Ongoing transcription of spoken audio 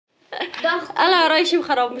الان آرایشم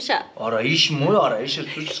خراب میشه. آرایش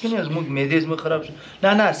تو چیز کنی از مو معده مو خراب شد.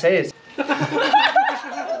 نه صحیح. بس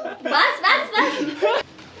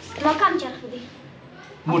ما کم چرخ بدی.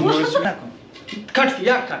 مورش نکن. کات یک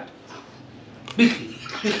کات. بخی.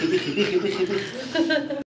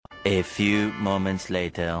 A few moments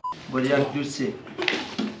later. بود یک دو سه.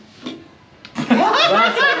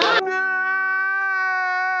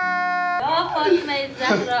 فاطمه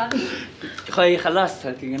زهرا خواهی خلاص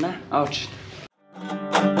کرد دیگه نه؟ آوچ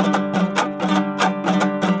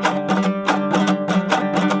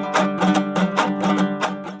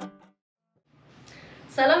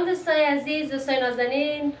سلام دوستای عزیز، دوستای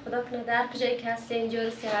نازنین، خدا کنه در کجایی که هستین جور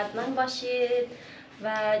صحتمند باشید و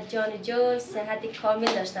جان جور صحت کامل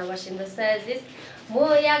داشته باشین. دوستای عزیز،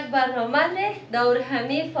 ما یک برنامه دور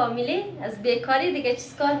همه فامیلی از بیکاری دیگه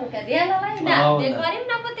چیز کار میکردی؟ نه بیکاری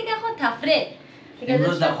نبود دیگه، خود تفریح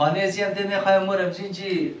امروز در خانه زیاد نمیخوایم عمرم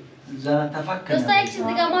چی زن تفکر دوستا یک چیز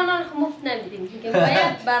دیگه ما نان مفت نمیدیم که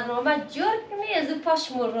باید برنامه جور کنی از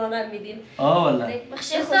پاش مرانه میدیم. والله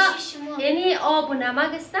دوستا یعنی آب و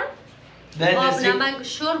نمک است. آب نمک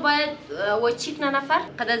شور باید و چیک نفر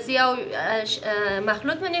قدازی او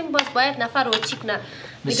مخلوط منیم، باز باید نفر و چیک نه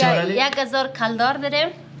دیگه. 1000 کلدار داریم،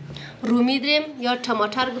 رومی داریم یا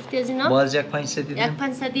ټماټر گفتی از اینا، باز یک 500 یک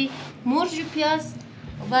 500 مرچ و پیاز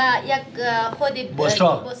و یک خود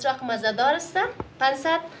بسراق مزه‌دار است.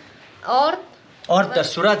 500 آرد در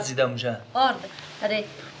صورت زیده میشه. آرد آره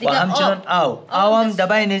و همچنان او هم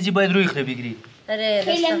دبای نزی باید روی خود بگیری. آره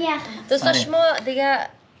دوستا شما دیگه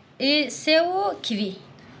این سه و کیوی.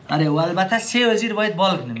 آره و البته سه وزیر باید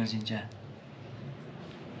بال کنیم از اینجا.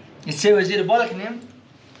 این سه وزیر بال کنیم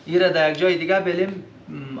ایره در یک جای دیگه بلیم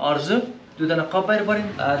آرزو دودن قاب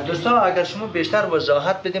بریم. دوستا اگر شما بیشتر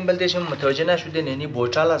وضاحت بدیم بلده شما متوجه نشدین، یعنی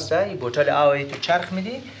بوتل هست، این بوتل آوی تو چرخ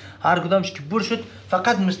میدی هر کدامش که بور شد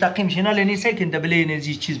فقط مستقیم شنال نیست که دبله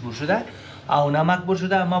نزی چیز بور شده او نمک بور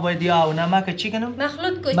شده. ما باید یا او نمک چی کنم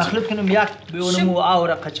مخلوط کنم یک به اونمو او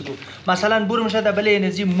را قچ بو مثلا بور میشه دبله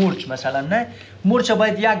نزی مرچ مثلا نه مرچ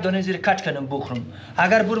باید یک دانه زیر کٹ کنم بخورم.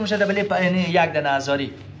 اگر بور میشه دبله یعنی یک دانه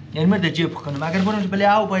ازاری یعنی مرد جیب کنم. اگر بور میشه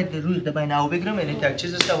بله او باید روی دبین او بگیرم، یعنی یک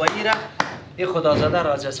چیز است و ایرا این خدازاده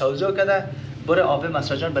راز سوزو کرده. بره آب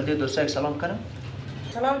مساجان بلده دوستا یک سلام کنم.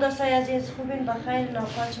 سلام دوستای عزیز، خوبین؟ بخیر؟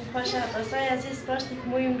 ناخوشم خوشه. دوستای عزیز داشتیم که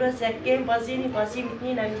ما امروز یک گیم بازی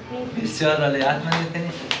میتونین نمیتونین. بسیار عالی، حتما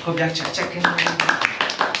میتونین. خب یک چک کنیم.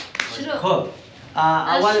 شروع. خب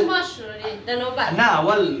اول شما شروعی دنوبت. نه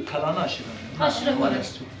اول کلانا شروع. شروع کنیم.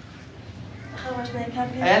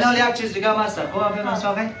 اینا یک چیز دیگه هم هست. خب به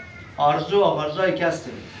مساقه آرزوی که هست.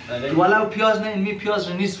 ولو پیاز نه، این پیاز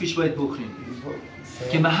رو نیست باید بخوریم.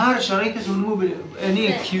 که به هر شرایط از اونمو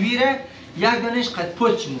یعنی کیویره یک دانش قد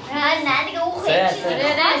پوچ میخوره. نه دیگه او خیلی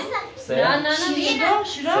چیزه. نه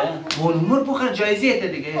شروع. اونمور بخور جایزه ایت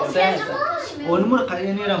دیگه. اونمور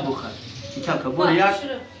یعنی رم بخور. کم که برو یک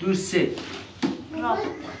دو سه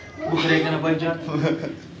بخور یک دانه باید جان.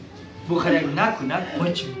 بخور یک نکو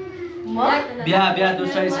پوچ بیا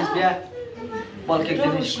دوستای عزیز بیا بالکه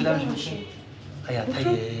دانش کدامش میشه. حیات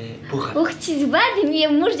بخور. او چیز بعدی میه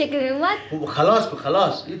مرچ که میاد.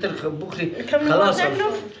 خلاص ایتر بخوری خلاص.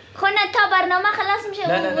 خونه تا برنامه خلاص میشه.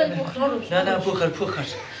 نه بخور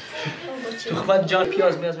تو خود جان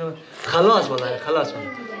پیاز میاز خلاص والله خلاص.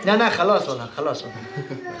 نه خلاص والله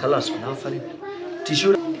خلاص کن. آفرین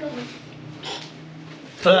تیشو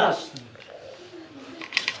خلاص.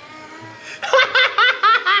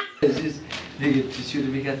 عزیز دیگه تیشو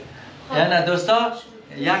میگن. نه دوستا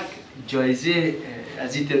یک جایزه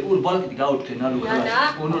از این اول بال دیگه اوت کنه رو خلاص.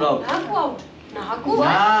 اون رو اوت.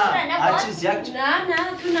 نه چیز یک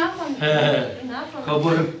تو نفهم. خب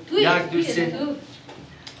برو یک دو سه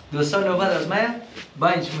دوستان نوبت از مایا با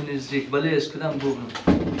اینچ من نزدیک بله از کدام بگم.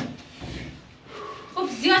 خب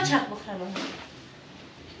زیاد چرخ بخورم.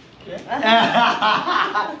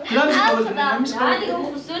 نه دیگه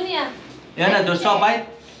اون خصونیه. یعنی دوستا باید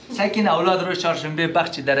سکین اولاد رو چهارشنبه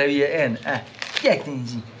بخش درویه این یک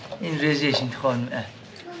دینجی این رزش انتخاب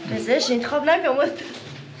رزش انتخاب نکم.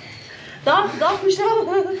 داغ میشم.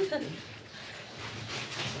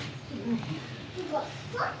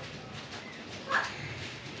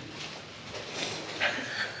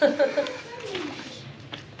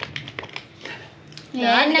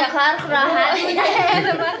 نه کار راحت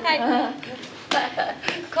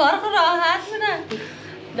کار راحت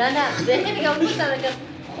نه بخیر دیگه بوشتن دیگه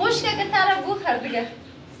خوش که طرف بخور دیگه.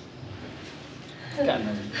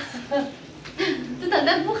 تو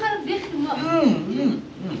دادن بخور بخیر ما.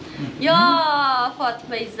 یا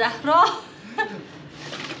فاطمه زهرا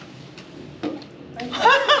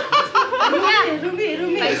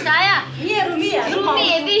رومی پیسه یا یه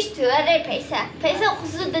رومی بیش تو اره پیسه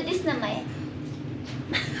خصوص دادیست نمایه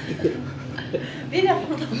بینه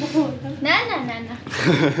خدا نه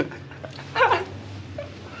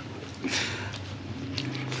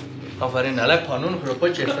آفرین علی قانون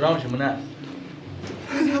خود چه احترام شمونه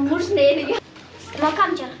مرش نیدی ما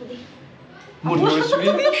کم چرخیدی مرش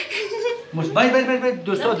میدی مرش بای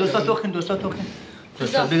دوستا توخین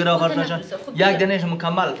دوستا بگیر آقا جان یک دنیش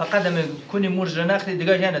مکمل فقط هم کنی مرش رو نخری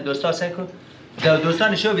دیگه جانه دوستا سعی کن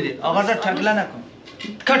دوستان شو بدید آقا جان چکله نکن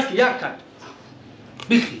کٹ یک کٹ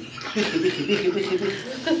بیخی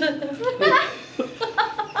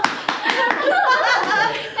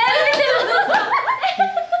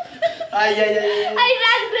ای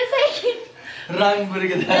رنگ برسه رنگ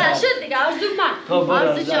برگه نه شد دیگه آرزو من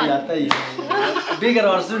آرزو جان بگر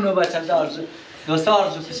آرزو نو بچه آرزو دوستا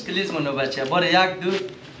آرزو فسکلیزم نو بچه بار یک دو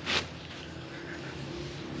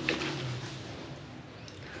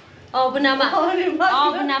آب و نمک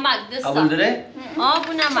دوستا قبول داره؟ آب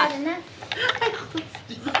و نمک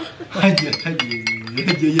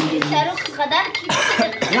شاروخ قدر کی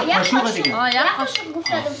یک قاشق دیگه یک قاشق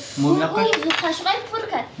گفتم قاشقای پر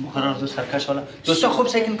کرد مقرر دو سرکش حالا دوستا خوب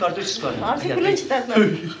سیکن کارتو چیز کنه آرزو کلون چی دست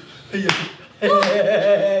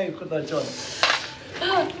خدا جان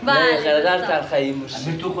بله خردار تلخی مرش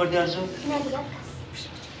امیر تو خوردی آرزو؟ نه دیگه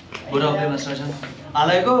برو به مسئول جان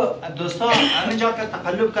علیگو دوستا همینجا که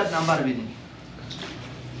تقلب کرد نمبر بیدیم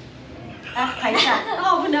پیسه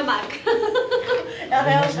آب و نمک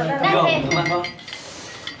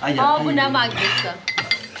آب و نمک دوستا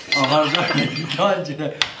آقا جان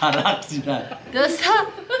جنه حرق زیده دوستا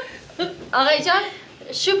آقای جان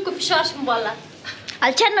شوب که فشارشون بالا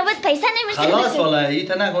الچه نوبت پیسه نمیشه خلاص والا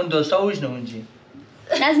ایتا نکن دوستا اوش نمونجی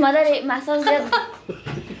از مادر محساس زیاد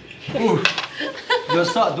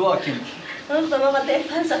دوستا دعا کن خدا ما باید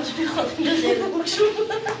پنسه چی بخواد اینجا زیر بکشم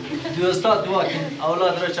دوستا دعا کن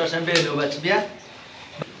اولاد رو چهارشنبه نوبت بیا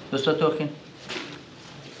دوستا تو کن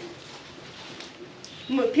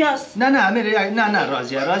پیاز نه امیر نه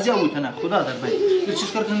راضیه اوت نه خدا در بای یه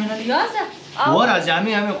چیز کار کنی نه یازه و راضیه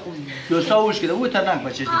همه دوستا اوش کده اوت نک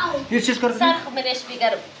بچه یه چیز کار کنی سر خوب منش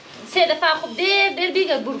بیگرم 3 دفعه خوب دیر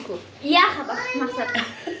بیگر برکو یا خبر مقصد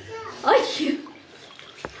آی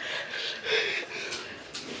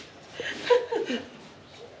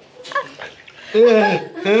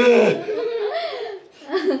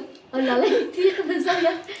الله تیغ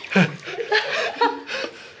بزایا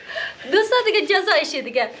دوستا دیگه جزایشه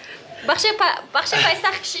دیگه بخش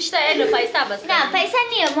پیسه کشیشته اینو پیسه بس نه پیسه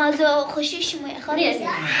نیه موضوع خوشی شما خواهی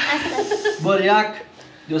بار یک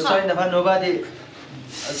دوستا این دفعه نوبت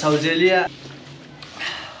سوزیلیه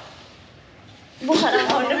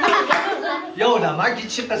بخورم یا نمکی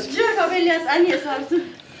چی قصد چه قابلی از انی سارتو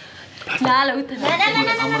نه لوت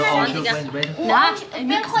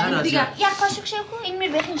بین خود دیگه یک قاشق شو کو این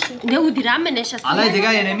میر بخین شو نه او دیرم منش است الان دیگه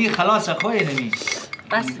اینمی خلاص خواه اینمی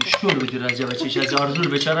بس شکر بودی راجع بچهش از آرزو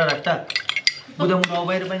بیچاره رفته بودم اون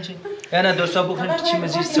آبایی رو بنچه یعنی دوستا بخوریم چی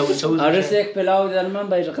مزید سوز آرس یک پلاو در من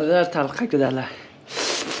باید قدر تلخه کده الله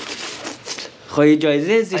خواهی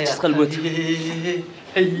جایزه زیر چیز خل بود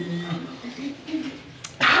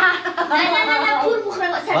نه پول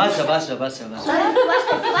بخورم بس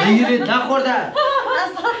بگیرید نخورده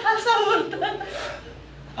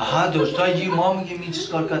آها دوستا یه ما میگیم این چیز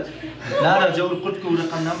کار کرد نه راجع اون خود که او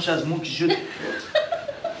رقم نمشه از مو کی شد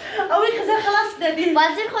اوی خزر خلاص دادی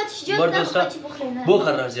وزیر خودش جد بار نه دوستا خودش بخورم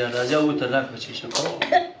بخور راجع او ترنک بچیشه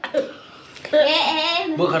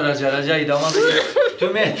بخور راجع ایدامه بگیر تو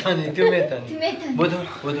میتانی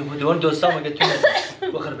بودو اون دوستا مگه تو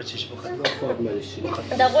میتانی بخور بچیش بخور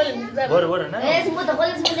دقول برو نه اسم بود قول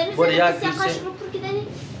اسم دنیس برو یک قاشق دوسته رو پر کدنی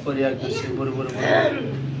برو یک دوسته برو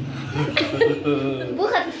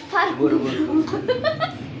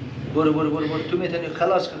برو تو میتونی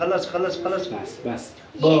خلاص بس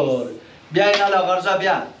برو بیا این حالا غرزا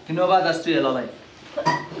بیا که نوبت از توی الالای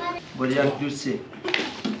برو یک دوسته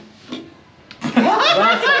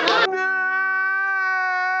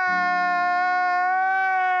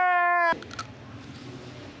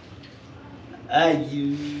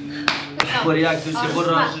ایو برو یک دوسته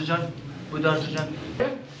برو آرزو جان بود آرزو جان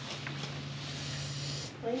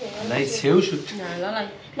لای سیو شد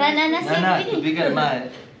نه تو بگر من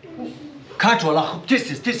کات والا خوب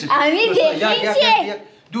تیست امیر یک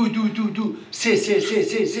دو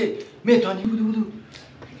سه میتونی بودو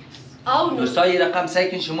دوستا یه رقم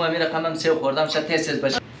سعی کن شما همین رقم هم سیو خوردم شد تیست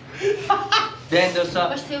باشه بیاین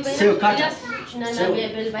دوستا سیو کات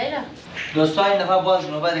دوستا این دفعه باز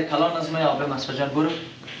نوبت کلان از ما آبه مسئول جان برو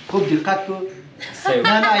خوب دقت کن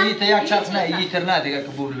نه ایت یک شخص نه ایتر نه دیگه که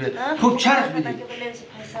برو بید خوب چرخ بدید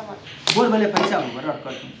برو بله پیسه ببر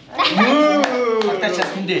کار کن تا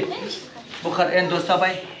چسبونده بخور این دوستا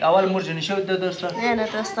بای اول مرج نشو دو دوستا نه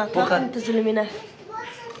دوستا تا انت ظلمینه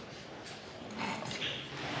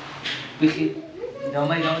بخی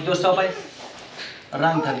ادامه دوستا بای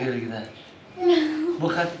رنگ تغییر کرده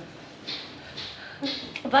بخور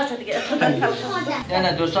بس دیگه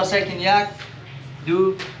نه دوستا سکن یک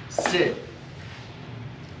دو سه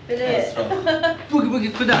بله بگی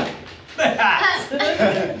کدام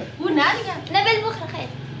او نه دیگه نه بل بخور خیر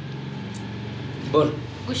برو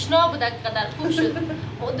گوشنا بود قدر خوب شد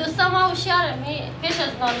و دوستان ما هوشیارم پیش از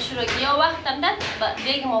نان شروعی یا وقت هم داد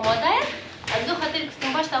دیگه ما ماده از دو خاطر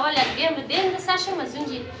کتون باش اول یک گیم رو دیم رسشم از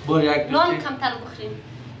اونجی برو یک دو نان کمتر بخوریم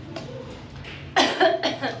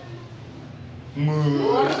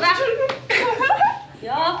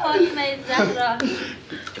یا فاطمه زهرا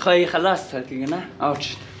خواهی خلاص کرد دیگه نه؟ آوچ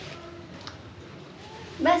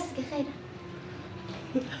بس که خیره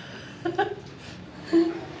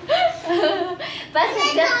بس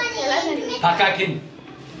پاکاکین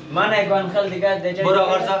من اگان خل دیگه دیگه برو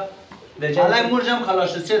آغرزا علای مرجم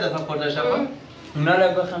خلاص 3 دفعه خورده شدم نه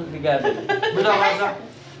لگو خل دیگه برو آغرزا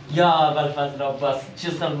یا اول فصل عباس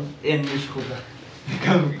چیز خل این میش خوبه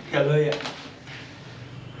کم کلویا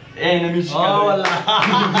این میش آه والله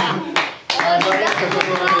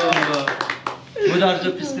بود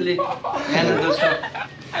آرزو پیستلی یعنی دوستا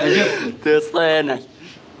عجب دوستا اینه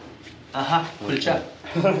آها کلچه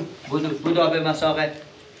بود آب مساقه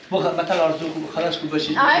بخور مثل آرزو خلاص کن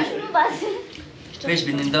باشید آره شروع بس پیش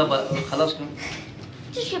بیننده خلاص کن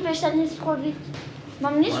چیش که پیشتر نیست خوردی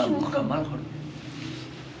من نیست مکمل خورد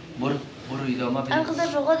برو ادامه بده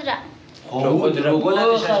القدر رو قدره روغو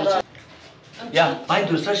نداشته یا باید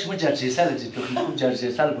دوستا شما جرجه سال جید بخیم خوب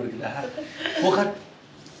جرجه سال برگده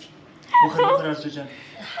بخور آرزو جان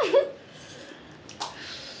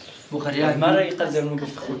بخور یک من رای قدر مو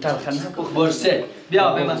گفت خود تلخنه برسه بیا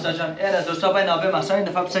آبه مسا جان این دوستا باید آبه مسا این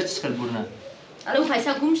دفعه بسه چیز خیلی برنه الان اون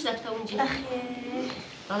پیسه گم شده تا اونجی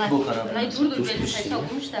بخور الان دور بیل پیسه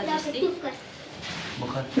گم شده دستی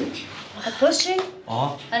بخور خوشی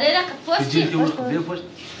آه آره رقم پوست بجید که بیا پشت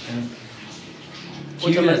او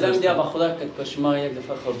تمدن دیا با خدا کد که شما یک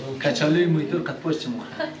دفعه خوردم کچالوی مویدور قد پشت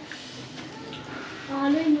مخور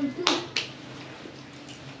آلوی مردو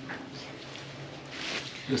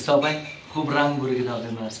دوستا باید خوب رنگ برگده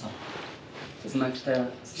آبه مسا از مکشتر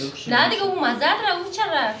نه دیگه اون مزد را او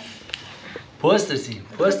چرا پوست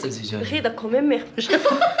رسی جان خیلی کمیم میخوش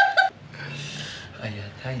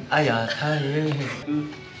آیاتای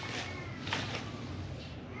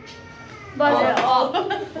بازه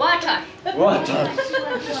واتر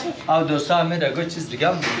او دوستا همه رگو چیز دیگه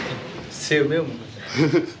هم سیومه مون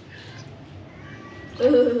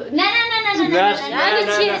نه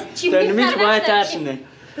تنمیج باید ترشنه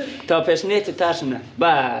تا پشنه تو ترشنه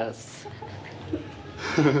بس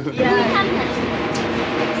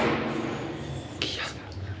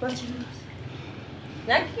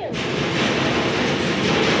نکیم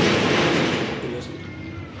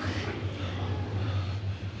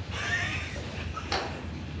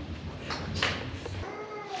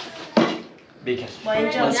بکش با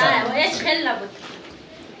اینجا نه هیچ خیلی نبود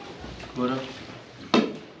برو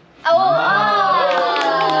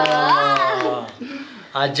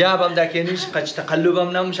عجب هم دکنیش قچ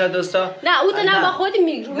تقلبم نمیشه دوستا نه او تو نه با خودی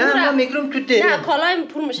میگرم نه ما میگرم تو ده نه کالایم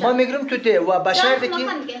پول میشه ما میگرم تو ده و بشر که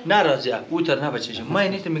نمیگه. ناراضیه او تر نبچه ما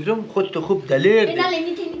اینیت میگرم خود تو خوب دلیل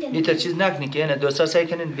نیت چیز نکنی که نه دوستا سعی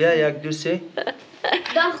کنین بیا یک دو سه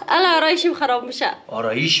الان آرایشم خراب میشه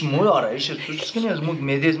آرایش تو چیز کنی از مو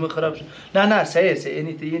معده از مو خراب شد نه سه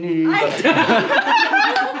اینیت یعنی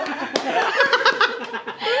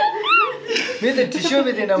میدن تیشو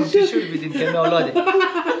بدین تیشو بدین که اولاده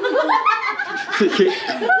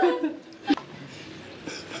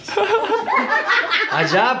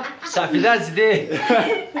عجب سفیده زیده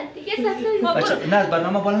نه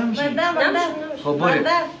برنامه بالا نمیشه خب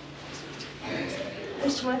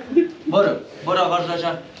برو آقا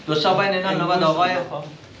جان دوستا باین اینا نواد آقای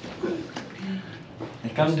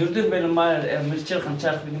کم دور بین ما مرچل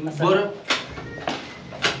خمچرخ بدیم مثلا برو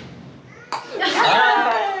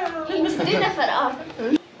این مثل 2 نفر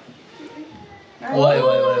وای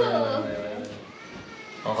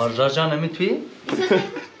آقا رضا جان نمی توی؟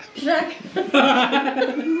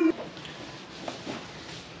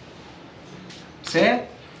 سه؟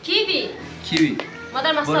 کیوی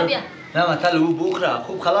مادر مسابیه نه مثلا او بخوره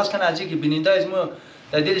خوب خلاص کنه از اینکه بیننده از ما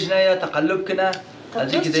در دلش نه تقلب کنه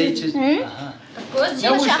از اینکه در چیز گوشت چی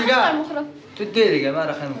نه باشه دیگه مخلوق تو دیگه من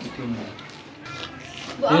رخم که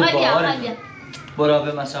تو آقا بیا برو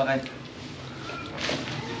به مساقه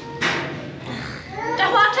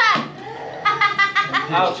واتر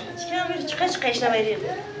چرا میره چقش نمیرید؟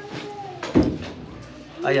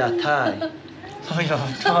 آیا تای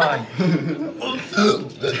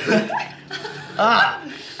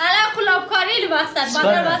حالا خلابکاری لباست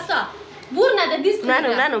بدر بسا بور نده دیست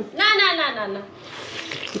نه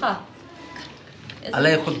ها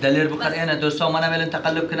الله خود دلیر بخیر اینه دوستا من اول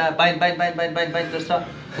تقلب کنه باین دوستا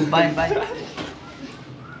باین دوستا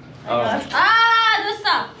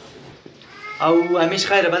او همیش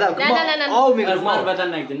خیره بدل نه. او میگم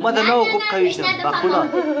بدن نگدن ما در نو خوب قیشتم با خدا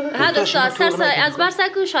ها دوستا سرسا از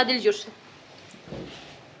برسکو شادیل جور شد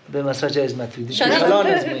به مساج از متویدی شادی. کلان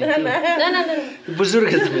از می نه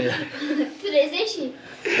بزرگ از می تو رزشی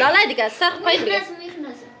لالا دیگه سر پای دیگه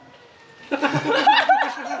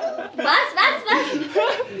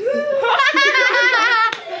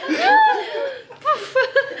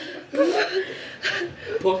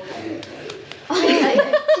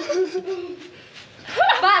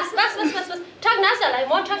بس بس چاک نسل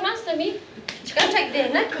ما چاک نستمی چیکار چاک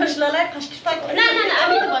ده نه کاش لالای قشقش پاک نه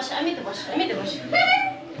امیده باشه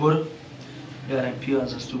برو یارم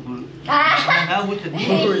پیاز است تو برو نه بود نه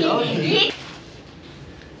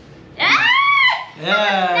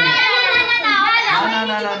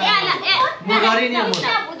مرداری نیم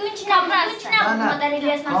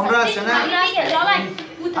کامراست نه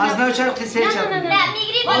از نو چرا قصه چرا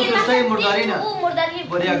آن دوستای مرداری نه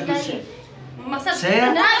باری یک دوسته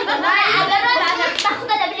سه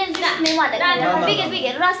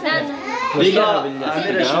بگیر راست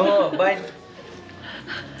امیر شما باین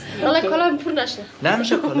لالا کلام پر نشه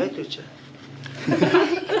نمیشه کلای تو چه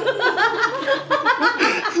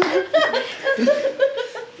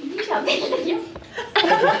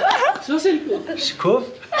شکوف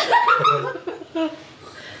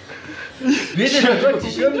بیدیم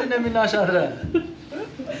چی شد نمی ناشد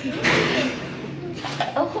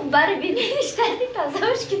خوب برای بینیش کردی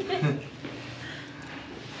تازهش کده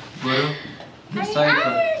برو سعی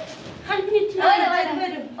کن خال بینیتی های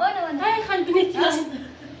خال بینیتی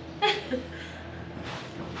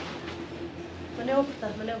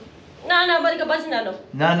نه باری که بازی نلو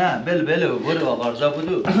نه بله برو آغارزا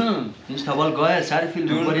بودو اینش تبال گاه سر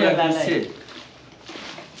فیلم باری یک دوسته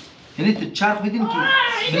یعنی تو چرخ میدیم که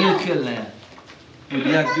ملیو کل نه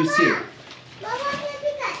یک دوسته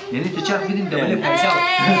یعنی تو چرخ میدیم دولی پیسه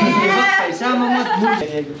هم آمد مورد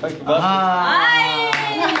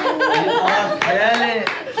خیلی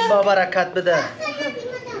با برکت بده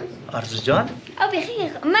آرزو جان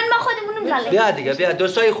من خودمونم لاله بیا دیگه بیا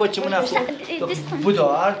دوستای خود چمون افو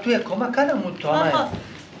بودو توی کمک کنم مطمئن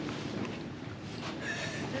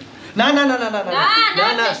نه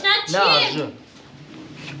آرزو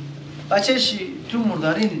بچه شی تو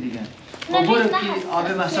مرداری دیگه برو که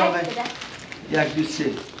آب مساقه یک دوسته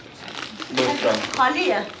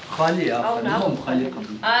خالی آفرین خالی قبول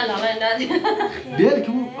لا بیار که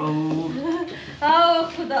او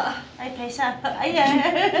خدا ای پیسه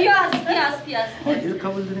پیاز خالی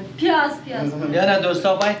قبول داره پیاز یا نه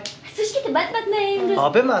دوستا باید سوش که بد نه امروز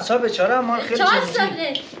آب مساقه چرا مال خیلی چهار چیزی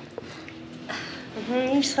ساله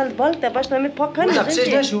این سال بالک باش نمی پاک کنی نقصش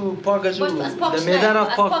نشو پاک ازو میده را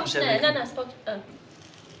پاک میشه نه از پاک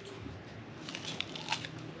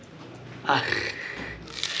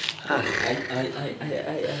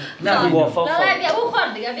نه موافق بیا او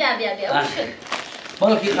خورد دیگه بیا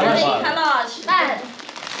مالا کی خلاص تلاش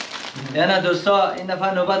یا نه دوستا این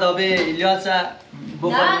دفعه نوبت آب الیاس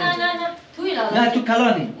بخوریم نه توی لالا نه تو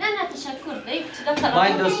کلانی نه تشکر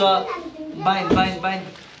باین دوستا باین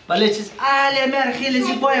بله چیز آله مر خیلی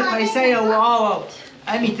زیبای پیسه یا واو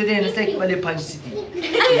امی تده نستک بله 5 سیدی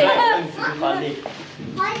خالی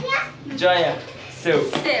جایا سو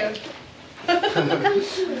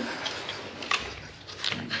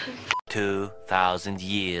 2000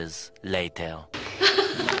 years later.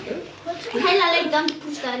 هی لاله دام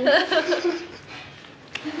پوش داری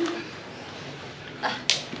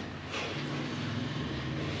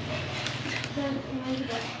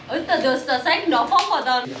اوتا دوستا سعی نافا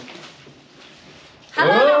دار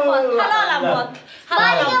حلالم بود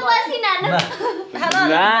بازی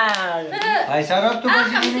نه پیسه را تو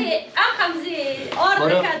بازی خمزی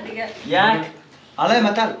آرد کرد دیگه یک علای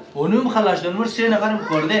مطل اونم خلاص دنور 3 نفرم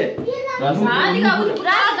خورده دیگه بود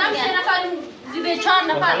رفتم 3 نفر زیبه 4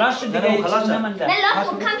 نفر خلاص شد دیگه خلاص نمونده نه لا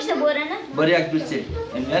خوب کم شده بوره نه باری یک دوسته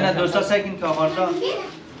یعنی دوستا سکین که آخرتا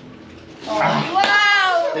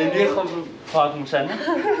واو دیگه خوب پاک میشه نه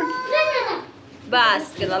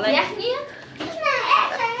بس که لالا یخنیه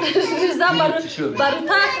برو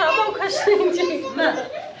تا خرابم کشته اینجا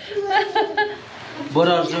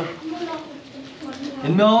برو آرزو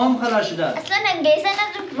این میام خلاص شده اصلا انگیزه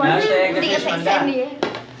ندارم که بازی دیگه پیسه میه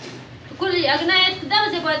کلی اگه نه کدام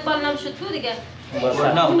زی باید بال نمشد تو دیگه نه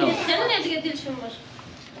خیلی دیگه دلشون باشه.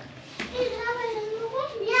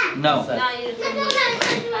 نه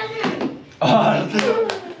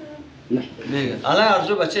بگه الان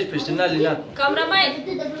ارزو بچهش پشتی نلی نکن کامرامای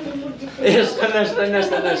عشق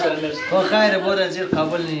نشته خب خیره برو زیر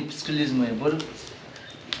قبول نی پسکلیزمه برو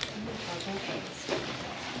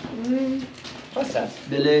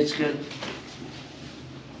بله هیچ خیل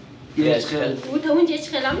هیچ خیل او تا اونجا هیچ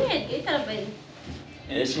خیلی هم نیاد این طرف بریم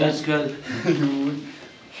هیچ خیل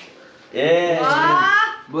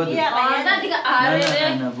برو آره دیگه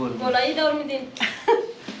نه برو گلایی دور میدین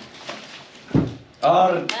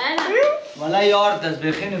آرد ولی یار دست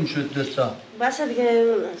بخینیم شد دوستا بس دیگه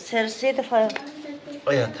سه دفعه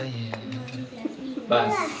آیا تایی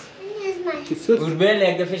بس گربه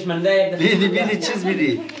یک دفعش منده یک دفعه بیدی چیز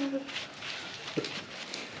بیدی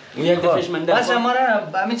اون یک دفعش منده بس ما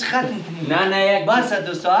را همینج خط میکنیم نه یک بس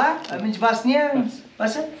دوستا همینج بس نیه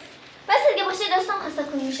بس بس دیگه باشه دوستان خسته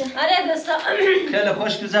کنی میشه. آره دوستا خیلی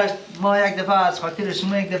خوش گذشت ما یک دفعه از خاطر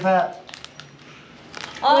شما یک دفعه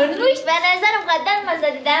رویش به نظرم قدم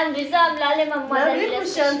مزه دیدم ریزا هم لاله من مادر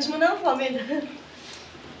نمی‌پوشن چون هم فهمید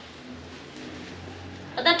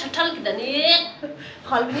آدم چطال کدنی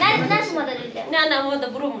خالبینی نه مادر دیدم. نه ماده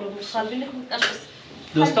برو خالبینی خوب نشست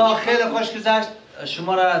دوستا خیلی خوش گذشت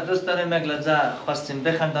شما را دوست داریم یک لحظه خواستیم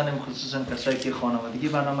بخندانیم خصوصا کسایی که خانوادگی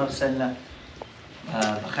برنامه رسیدن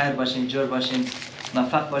بخیر باشین جور باشین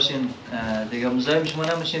موفق باشین دیگه مزاحم شما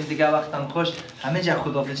نمیشیم دیگه وقتم خوش همه جا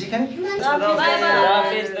خداحافظی کنیم بای بای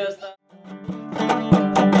خداحافظ دوستان